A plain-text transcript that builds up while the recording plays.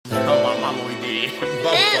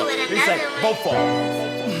He's like, both of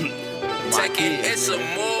them. Take it, it's a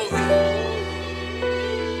movie.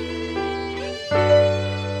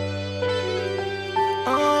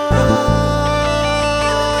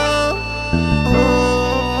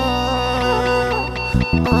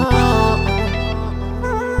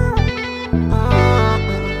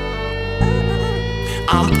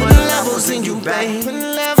 I'm putting levels in you, babe.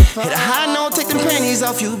 Hit a high note, take them panties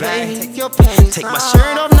off you, babe. Take my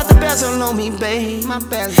shirt off, not the bezel on me, babe.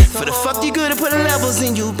 For the fuck you good to put levels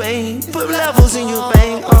in you, babe. Put levels in you,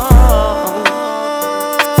 babe.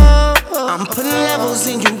 I'm putting levels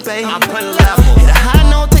in you, babe. Hit a high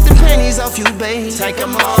note, take them panties off you, babe. Take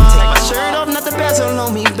them off. Take my shirt off, not the bezel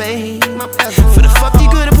on me, babe. For the fuck you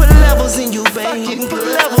good to put levels in you, babe. Put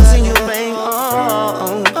levels in you, babe.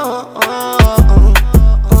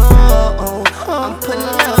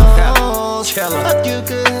 Fuck you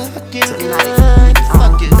good, fuck you good,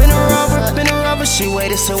 fuck you. Been a rubber, she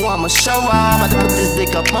waited so I'ma show up. About to put this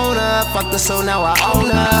dick up on her, fucked her so now I own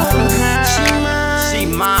her. She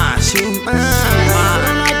mine, she mine.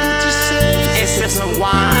 And sip some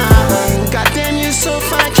wine. Goddamn, you so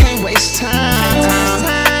fine, can't waste time.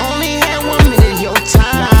 Only had 1 minute of your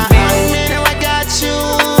time. Now I got you,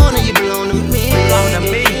 now you belong to me.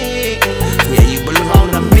 Yeah, you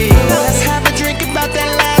belong to me. Let's have a drink about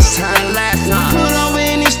that last time. Put over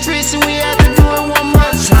in these streets and we had to do it one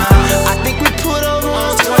more time. I think we put over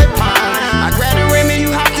on toy pine. I grabbed a rim and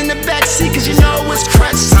you hopped in the backseat cause you know it was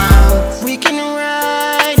crunch time. We can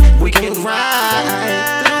ride through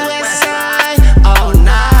the west side all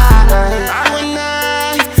night.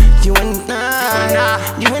 You and I.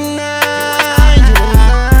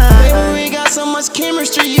 Baby, we got so much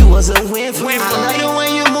chemistry, you was a win for me. I like the way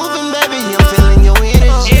you moving, baby, I'm feeling your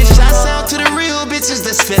energy. Shouts out to the real bitches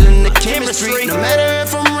that's feeling the chemistry. No matter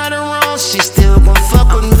if I'm right or wrong, she still gon'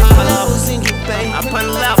 fuck with me. I put levels in you, babe. I put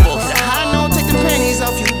levels. Hit a high note, take the panties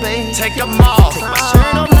off you, babe. Take them off. Take my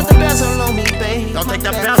shirt off, not the bezel on me, babe. Don't take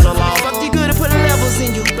the bezel off. Fuck you good to put levels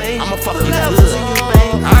in you, babe. I'ma fuck you levels good. in you,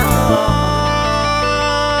 babe.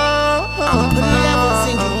 I'm putting levels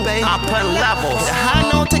in you, babe. I put levels. Hit a high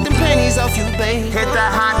note, take them panties off you, babe. Hit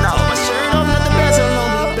that high note. My shirt off, not the bezel on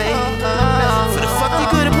me, babe. For the fuck you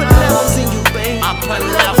good to put levels in you, babe. I put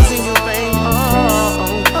levels in you, babe.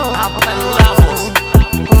 I put levels.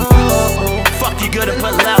 Fuck you good to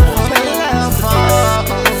put levels.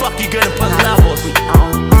 Fuck you good to put levels.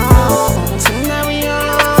 Tonight we on.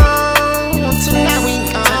 Tonight we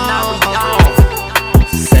on.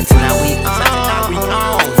 Tonight we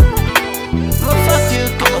on. I'ma fuck you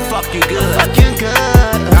good. Fuck you good.